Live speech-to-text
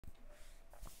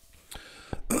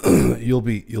you'll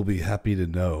be happy to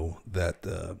know that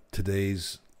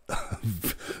today's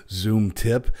Zoom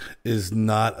tip is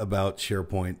not about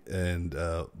SharePoint and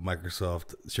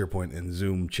Microsoft SharePoint and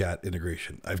Zoom chat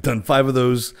integration. I've done 5 of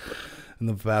those in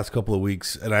the past couple of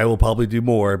weeks, and I will probably do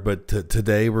more. But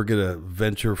today we're gonna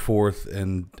venture forth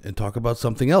and talk about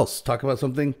something else. Talk about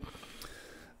something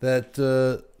that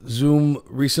Zoom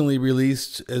recently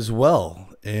released as well,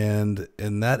 and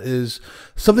that is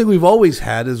something we've always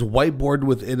had: is Whiteboard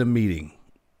within a meeting.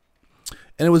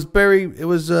 And it was very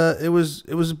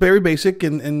basic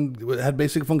and had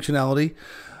basic functionality,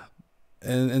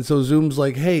 and so Zoom's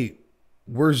like, hey,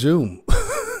 we're Zoom.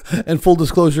 And full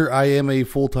disclosure, I am a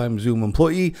full-time Zoom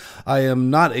employee. I am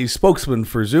not a spokesman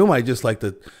for Zoom. I just like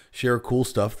to share cool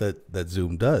stuff that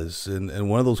Zoom does, and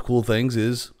one of those cool things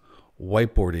is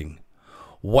whiteboarding.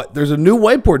 There's a new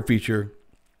whiteboard feature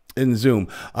in Zoom.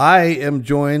 I am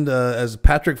joined as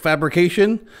Patrick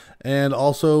Fabrication and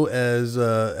also as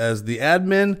the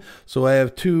admin. So I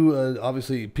have 2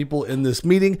 obviously people in this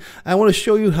meeting. I want to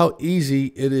show you how easy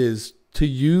it is to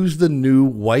use the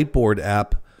new Whiteboard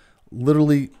app,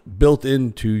 literally built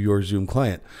into your Zoom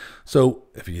client. So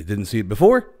if you didn't see it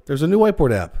before, there's a new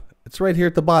Whiteboard app. It's right here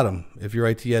at the bottom if your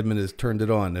IT admin has turned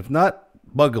it on. If not,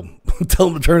 bug them. Tell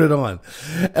them to turn it on.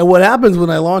 And what happens when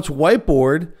I launch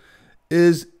Whiteboard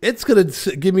is it's going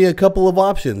to give me a couple of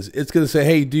options. It's going to say,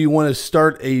 hey, do you want to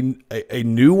start a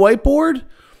new whiteboard,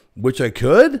 which I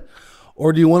could,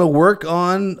 or do you want to work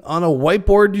on a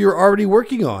whiteboard you're already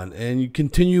working on and you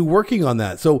continue working on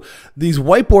that? So these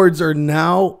whiteboards are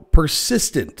now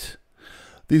persistent.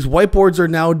 These whiteboards are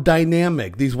now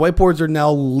dynamic. These whiteboards are now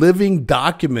living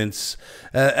documents.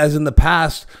 As in the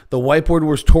past, the whiteboard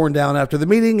was torn down after the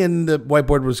meeting and the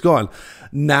whiteboard was gone.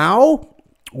 Now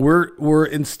we're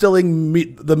instilling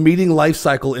the meeting life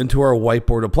cycle into our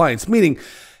whiteboard appliance, meaning,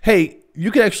 hey, you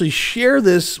can actually share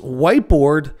this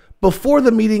whiteboard before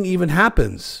the meeting even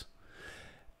happens.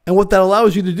 And what that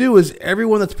allows you to do is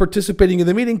everyone that's participating in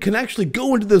the meeting can actually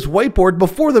go into this whiteboard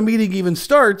before the meeting even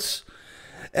starts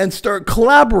and start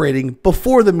collaborating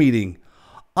before the meeting.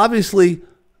 Obviously,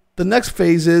 the next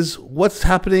phase is what's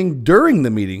happening during the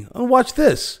meeting. And watch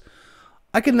this.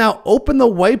 I can now open the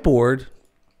whiteboard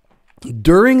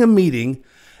during a meeting,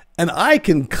 and I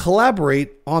can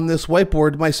collaborate on this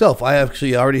whiteboard myself. I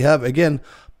actually already have, again,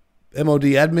 MOD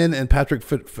admin and Patrick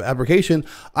Fabrication.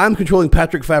 I'm controlling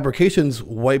Patrick Fabrication's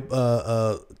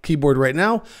keyboard right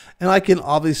now, and I can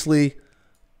obviously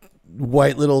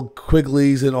white little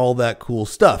quigglies and all that cool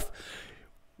stuff.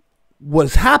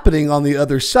 What's happening on the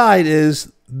other side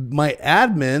is my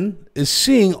admin is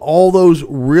seeing all those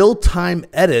real-time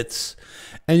edits,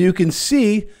 and you can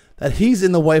see that he's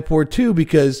in the whiteboard too,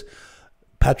 because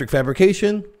Patrick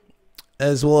Fabrication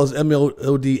as well as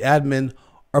MOD admin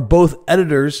are both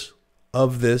editors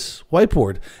of this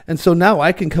whiteboard. And so now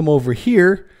I can come over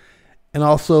here, and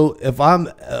also if I'm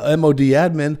MOD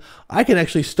admin, I can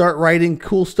actually start writing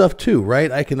cool stuff too,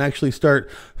 right? I can actually start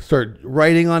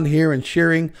writing on here and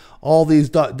sharing all these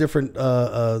different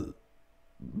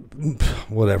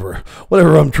whatever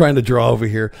I'm trying to draw over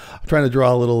here. I'm trying to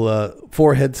draw a little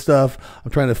forehead stuff.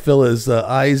 I'm trying to fill his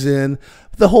eyes in.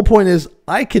 The whole point is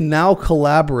I can now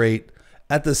collaborate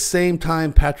at the same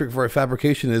time Patrick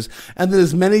Fabrication is, and then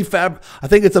as many I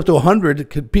think it's up to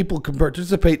 100 people can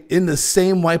participate in the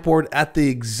same whiteboard at the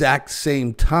exact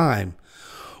same time.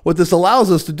 What this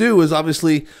allows us to do is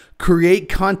obviously create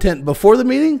content before the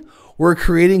meeting. We're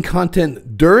creating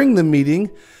content during the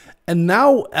meeting. And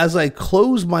now as I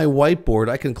close my whiteboard,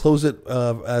 I can close it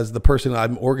as the person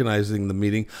I'm organizing the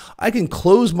meeting. I can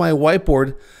close my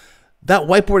whiteboard. That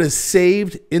whiteboard is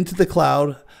saved into the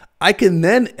cloud. I can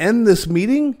then end this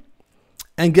meeting.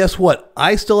 And guess what?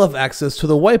 I still have access to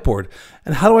the whiteboard.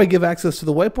 And how do I give access to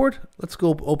the whiteboard? Let's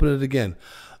go open it again.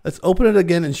 Let's open it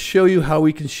again and show you how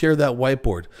we can share that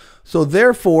whiteboard. So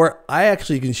therefore, I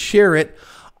actually can share it.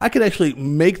 I can actually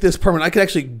make this permanent. I can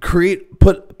actually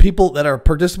put people that are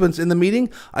participants in the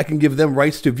meeting. I can give them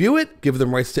rights to view it, give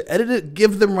them rights to edit it,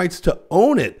 give them rights to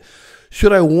own it.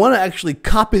 Should I want to actually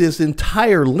copy this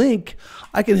entire link,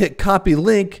 I can hit copy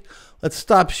link. Let's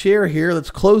stop share here. Let's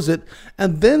close it.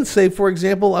 And then say, for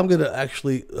example, I'm going to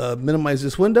actually minimize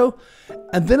this window.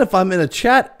 And then if I'm in a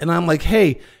chat and I'm like,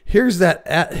 hey, here's that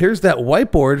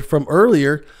whiteboard from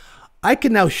earlier, I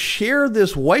can now share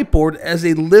this whiteboard as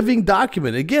a living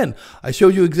document. Again, I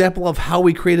showed you an example of how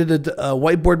we created a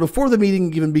whiteboard before the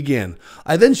meeting even began.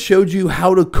 I then showed you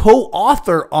how to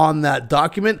co-author on that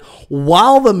document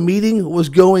while the meeting was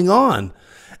going on.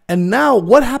 And now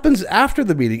what happens after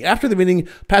the meeting? After the meeting,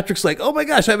 Patrick's like, oh my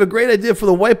gosh, I have a great idea for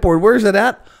the whiteboard. Where's it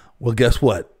at? Well, guess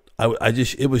what?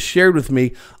 It was shared with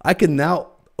me. I can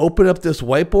now open up this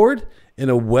whiteboard in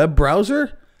a web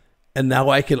browser, and now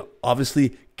I can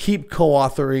obviously keep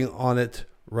co-authoring on it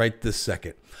right this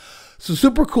second. So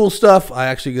super cool stuff.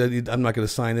 I'm not going to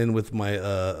sign in with my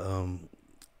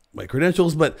my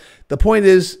credentials, but the point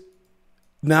is,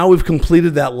 now we've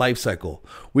completed that life cycle.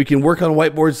 We can work on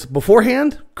whiteboards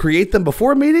beforehand, create them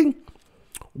before a meeting,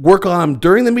 work on them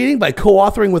during the meeting by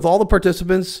co-authoring with all the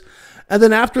participants, and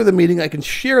then after the meeting, I can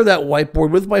share that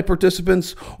whiteboard with my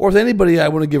participants or with anybody I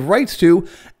want to give rights to,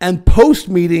 and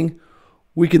post-meeting,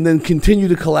 we can then continue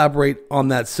to collaborate on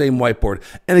that same whiteboard.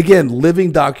 And again,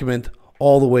 living document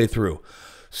all the way through.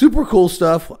 Super cool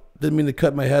stuff. Didn't mean to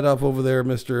cut my head off over there,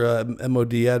 Mr.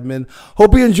 MOD admin.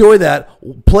 Hope you enjoy that.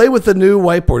 Play with the new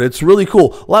whiteboard. It's really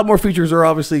cool. A lot more features are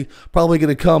obviously probably going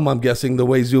to come, I'm guessing, the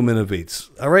way Zoom innovates.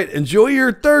 All right, enjoy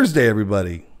your Thursday,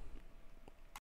 everybody.